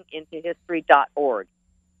ridingintohistory.org.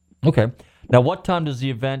 Okay. Now, what time does the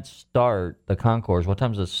event start, the concourse? What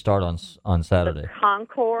time does it start on Saturday? The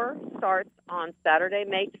concourse starts on Saturday,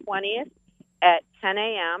 May 20th at 10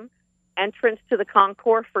 a.m. Entrance to the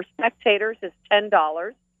concourse for spectators is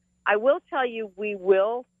 $10. I will tell you we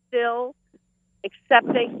will still accept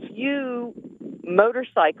a few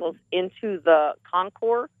motorcycles into the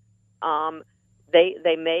concourse.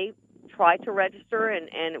 They may try to register,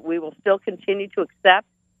 and we will still continue to accept.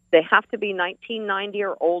 They have to be 1990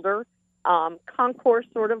 or older. Concourse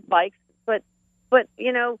sort of bikes, but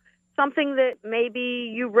you know, something that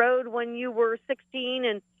maybe you rode when you were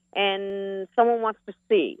 16 and someone wants to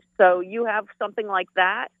see. So you have something like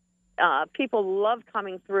that. People love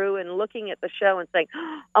coming through and looking at the show and saying,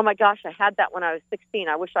 "Oh my gosh, I had that when I was 16.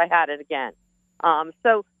 I wish I had it again."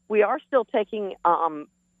 So we are still taking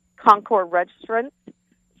Concours registrants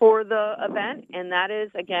for the event, and that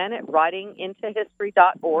is, again, at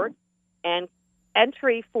ridingintohistory.org. And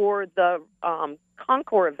entry for the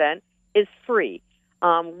Concours event is free.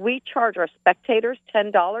 We charge our spectators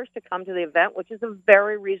 $10 to come to the event, which is a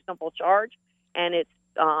very reasonable charge, and it's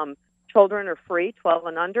children are free, 12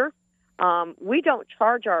 and under. We don't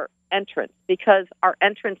charge our entrants because our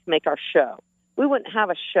entrants make our show. We wouldn't have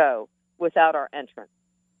a show without our entrants.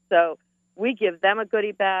 So we give them a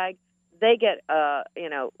goodie bag. They get,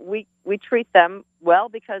 we treat them well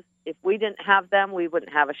because if we didn't have them, we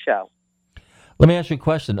wouldn't have a show. Let me ask you a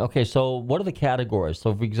question. Okay, so what are the categories?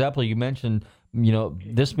 So, for example, you mentioned,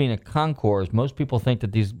 this being a concourse, most people think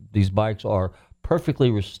that these bikes are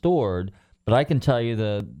perfectly restored, but I can tell you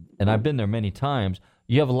and I've been there many times,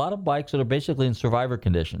 you have a lot of bikes that are basically in survivor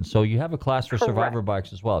condition. So you have a class for survivor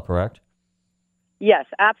bikes as well, correct? Yes,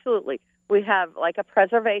 absolutely. We have like a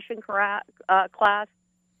preservation class.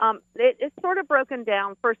 It's sort of broken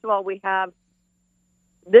down. First of all, we have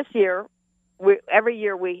this year, every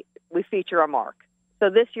year we feature a mark. So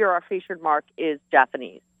this year our featured mark is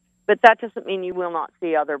Japanese. But that doesn't mean you will not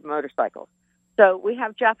see other motorcycles. So we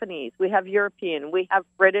have Japanese, we have European, we have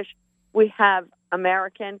British, we have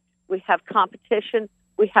American, we have competition,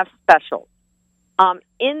 we have special.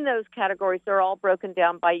 In those categories, they're all broken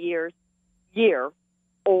down by year,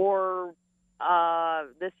 or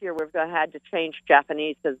this year we've had to change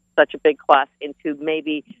Japanese because it's such a big class into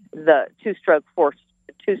maybe the two-stroke or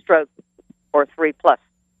 3+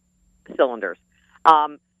 cylinders.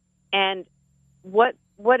 And what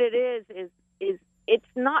it is it's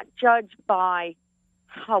not judged by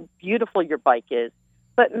how beautiful your bike is,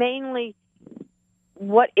 but mainly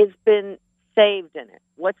what has been saved in it,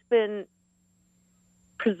 what's been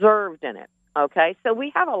preserved in it. Okay, so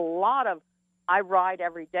we have a lot of I ride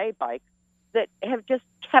everyday bikes that have just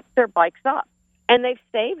kept their bikes up, and they've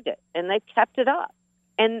saved it, and they've kept it up,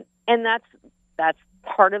 and that's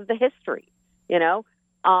part of the history.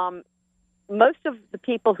 Most of the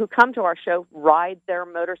people who come to our show ride their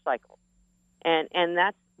motorcycles, and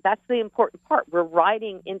that's the important part. We're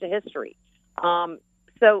riding into history.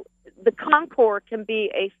 So the Concours can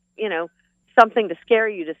be something to scare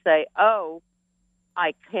you to say, "Oh,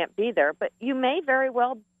 I can't be there," but you may very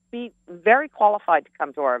well be very qualified to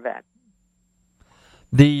come to our event.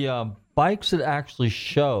 The bikes that actually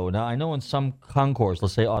show, now I know in some concourse,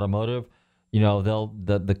 let's say automotive,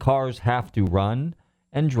 the cars have to run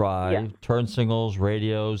and drive, turn signals,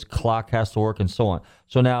 radios, clock has to work, and so on.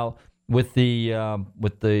 So now with the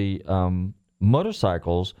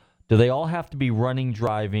motorcycles, do they all have to be running,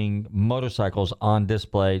 driving motorcycles on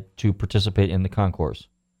display to participate in the concourse?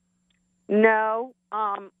 No,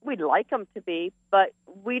 we'd like them to be, but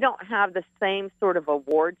we don't have the same sort of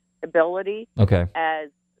awards ability Okay. as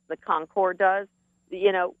the Concours does.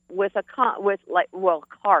 With a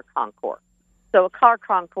car Concours. So a car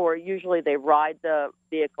Concours, usually they ride the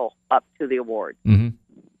vehicle up to the award. Mm-hmm.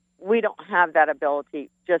 We don't have that ability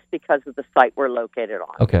just because of the site we're located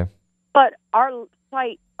on. Okay. But our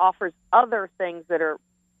site offers other things that are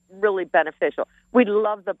really beneficial. We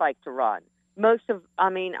love the bike to run.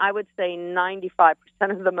 I would say 95%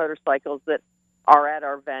 of the motorcycles that are at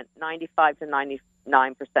our event, 95 to 99%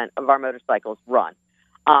 of our motorcycles run.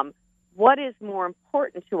 What is more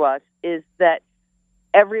important to us is that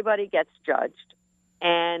everybody gets judged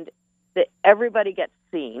and that everybody gets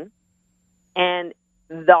seen, and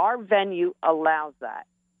our venue allows that.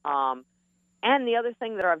 And the other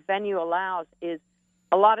thing that our venue allows is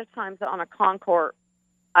a lot of times on a Concours,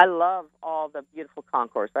 I love all the beautiful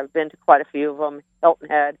Concours. I've been to quite a few of them, Hilton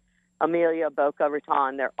Head, Amelia, Boca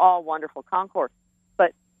Raton. They're all wonderful Concours.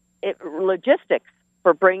 But logistics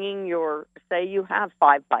for bringing say you have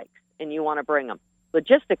 5 bikes and you want to bring them.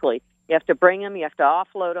 Logistically, you have to bring them, you have to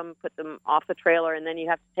offload them, put them off the trailer, and then you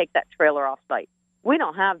have to take that trailer off site. We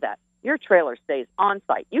don't have that. Your trailer stays on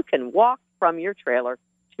site. You can walk from your trailer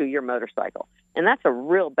to your motorcycle. And that's a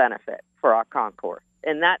real benefit for our Concours.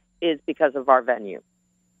 And that is because of our venue.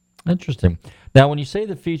 Interesting. Now, when you say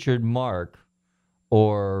the featured mark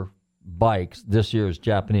or bikes this year is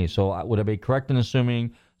Japanese, so would I be correct in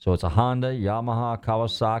assuming, so it's a Honda, Yamaha,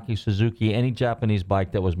 Kawasaki, Suzuki, any Japanese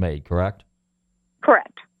bike that was made, correct?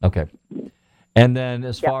 Correct. Okay. And then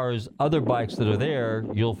as far as other bikes that are there,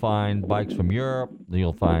 you'll find bikes from Europe,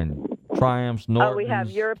 you'll find Triumphs, Nortons. We have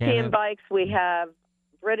European bikes, we have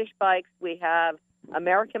British bikes, we have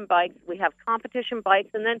American bikes, we have competition bikes,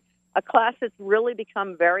 and then a class that's really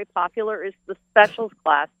become very popular is the Specials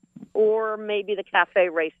class, or maybe the Cafe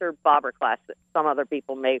Racer Bobber class. Some other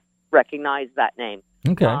people may recognize that name.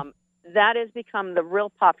 Okay. That has become the real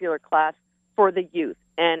popular class for the youth.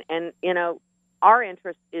 And our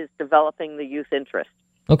interest is developing the youth interest.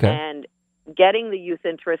 Okay. And getting the youth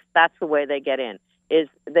interest, that's the way they get in, is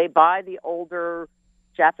they buy the older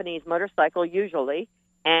Japanese motorcycle usually,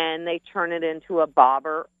 and they turn it into a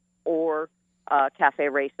Bobber or Cafe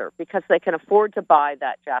Racer because they can afford to buy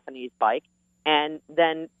that Japanese bike. And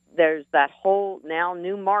then there's that whole now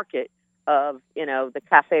new market of, the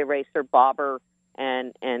Cafe Racer, Bobber,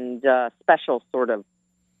 and special sort of,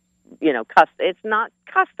 it's not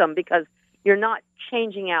custom because you're not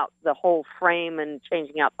changing out the whole frame and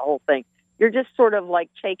changing out the whole thing. You're just sort of like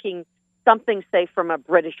taking something, say, from a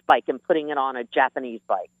British bike and putting it on a Japanese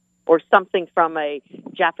bike, or something from a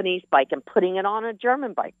Japanese bike and putting it on a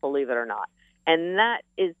German bike, believe it or not. And that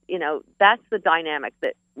is, that's the dynamic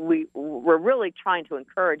that we're really trying to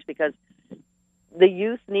encourage, because the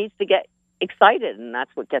youth needs to get excited, and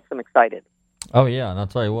that's what gets them excited. Oh, yeah, and I'll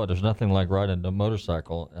tell you what, there's nothing like riding a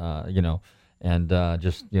motorcycle, and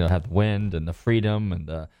just, have the wind and the freedom and,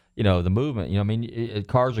 the movement.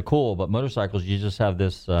 Cars are cool, but motorcycles, you just have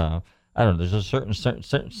this, there's a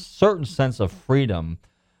certain sense of freedom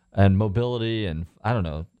and mobility and,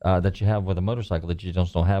 that you have with a motorcycle that you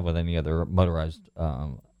just don't have with any other motorized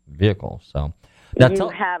vehicle. So you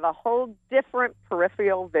have a whole different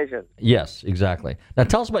peripheral vision. Yes, exactly. Now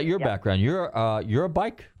tell us about your background. You're a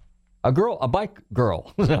bike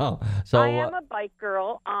girl. So I am a bike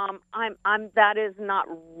girl. That is not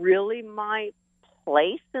really my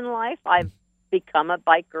place in life. I've become a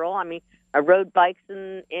bike girl. I rode bikes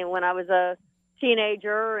when I was a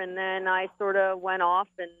teenager, and then I sort of went off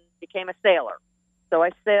and became a sailor. So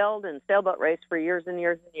I sailed and sailboat raced for years and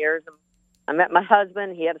years and years. And I met my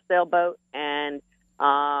husband. He had a sailboat, and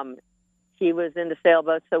he was into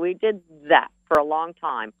sailboats. So we did that for a long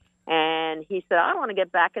time. And he said, I want to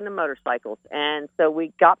get back into motorcycles. And so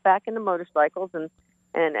we got back into motorcycles. And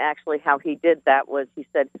actually how he did that was he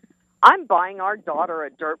said, I'm buying our daughter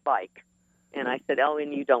a dirt bike. And I said, oh,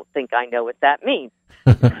 and you don't think I know what that means.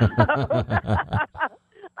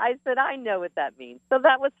 I said, I know what that means. So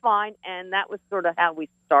that was fine, and that was sort of how we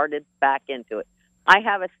started back into it. I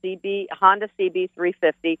have a Honda CB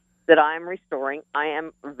 350 that I am restoring. I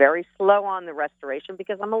am very slow on the restoration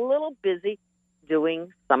because I'm a little busy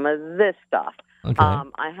doing some of this stuff. Okay.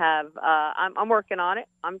 I'm working on it.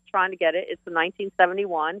 I'm trying to get it. It's a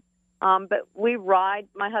 1971. But we ride,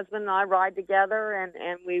 my husband and I ride together,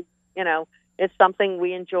 and we, it's something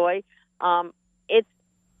we enjoy.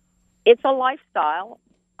 It's a lifestyle,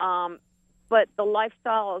 but the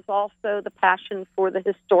lifestyle is also the passion for the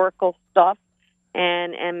historical stuff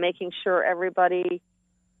and making sure everybody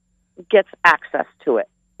gets access to it.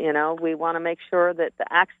 We want to make sure that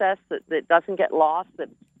the access that doesn't get lost, that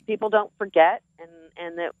people don't forget,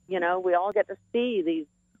 and that, we all get to see these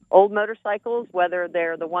old motorcycles, whether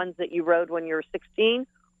they're the ones that you rode when you were 16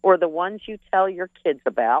 or the ones you tell your kids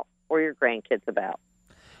about or your grandkids about.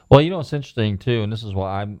 Well, it's interesting too, and this is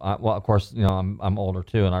why well, of course, I'm older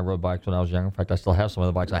too, and I rode bikes when I was younger. In fact, I still have some of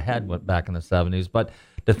the bikes I had back in the 70s. But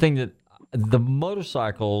the thing that the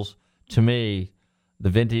motorcycles, to me, the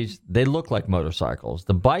vintage, they look like motorcycles.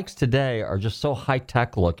 The bikes today are just so high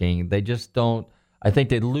tech looking. They just don't. I think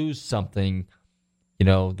they lose something.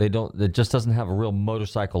 They don't. It just doesn't have a real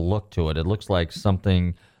motorcycle look to it. It looks like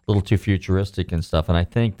something a little too futuristic and stuff. And I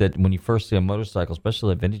think that when you first see a motorcycle,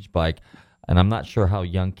 especially a vintage bike, and I'm not sure how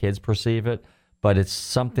young kids perceive it, but it's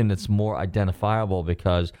something that's more identifiable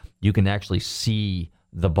because you can actually see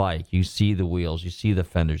the bike. You see the wheels. You see the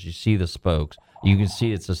fenders. You see the spokes. You can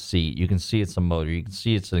see it's a seat. You can see it's a motor. You can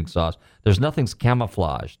see it's an exhaust. There's nothing's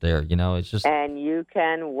camouflaged there. It's just... And you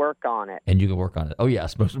can work on it. And you can work on it. Oh,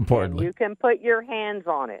 yes, most importantly. And you can put your hands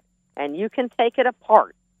on it. And you can take it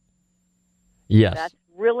apart. Yes. That's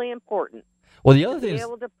really important. Well, the other thing is... be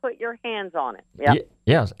able to put your hands on it. Yep.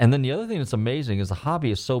 Yes. And then the other thing that's amazing is the hobby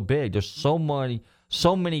is so big. There's so many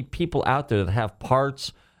people out there that have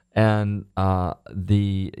parts and a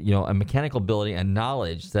mechanical ability and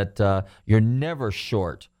knowledge that you're never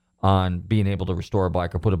short on being able to restore a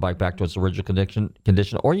bike or put a bike back to its original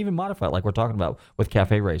condition or even modify it like we're talking about with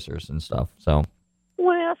cafe racers and stuff. So,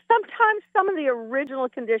 well, sometimes some of the original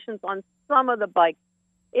conditions on some of the bikes,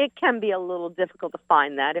 it can be a little difficult to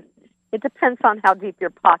find that. It depends on how deep your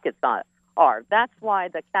pockets are. That's why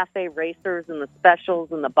the cafe racers and the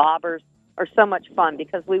specials and the bobbers are so much fun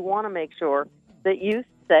because we want to make sure that you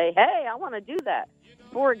say, hey, I want to do that.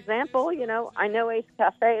 For example, I know Ace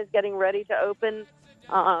Cafe is getting ready to open.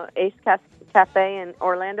 Ace Cafe in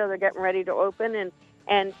Orlando, they're getting ready to open.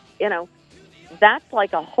 And that's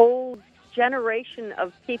like a whole generation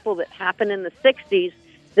of people that happened in the 60s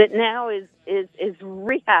that now is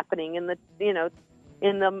re-happening in the,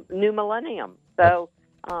 in the new millennium. So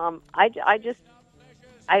I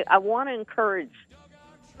want to encourage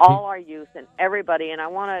all our youth and everybody, and I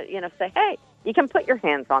want to, say, hey, you can put your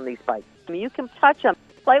hands on these bikes. You can touch them,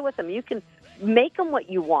 play with them. You can make them what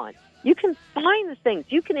you want. You can find the things.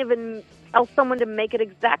 You can even tell someone to make it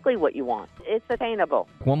exactly what you want. It's attainable.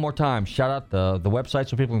 One more time, shout out the website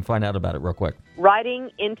so people can find out about it real quick.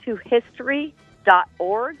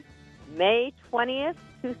 Writingintohistory.org, May 20th,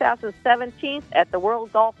 2017 at the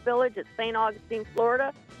World Golf Village at St. Augustine,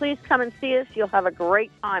 Florida. Please come and see us. You'll have a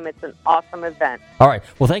great time. It's an awesome event. All right.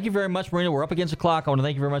 Well, thank you very much, Marina. We're up against the clock. I want to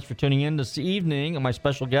thank you very much for tuning in this evening. And my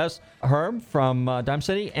special guests, Herm from Dime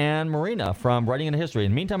City and Marina from Writing into History.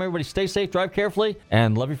 In the meantime, everybody stay safe, drive carefully,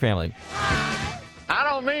 and love your family. I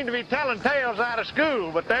don't mean to be telling tales out of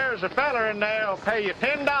school, but there's a feller in there who'll pay you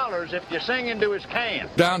 $10 if you sing into his can.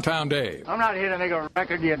 Downtown Dave. I'm not here to make a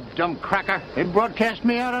record, you dumb cracker. It broadcast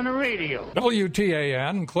me out on the radio.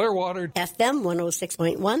 WTAN, Clearwater. FM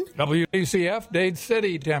 106.1. WACF, Dade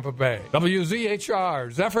City, Tampa Bay.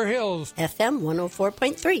 WZHR, Zephyr Hills. FM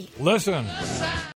 104.3. Listen.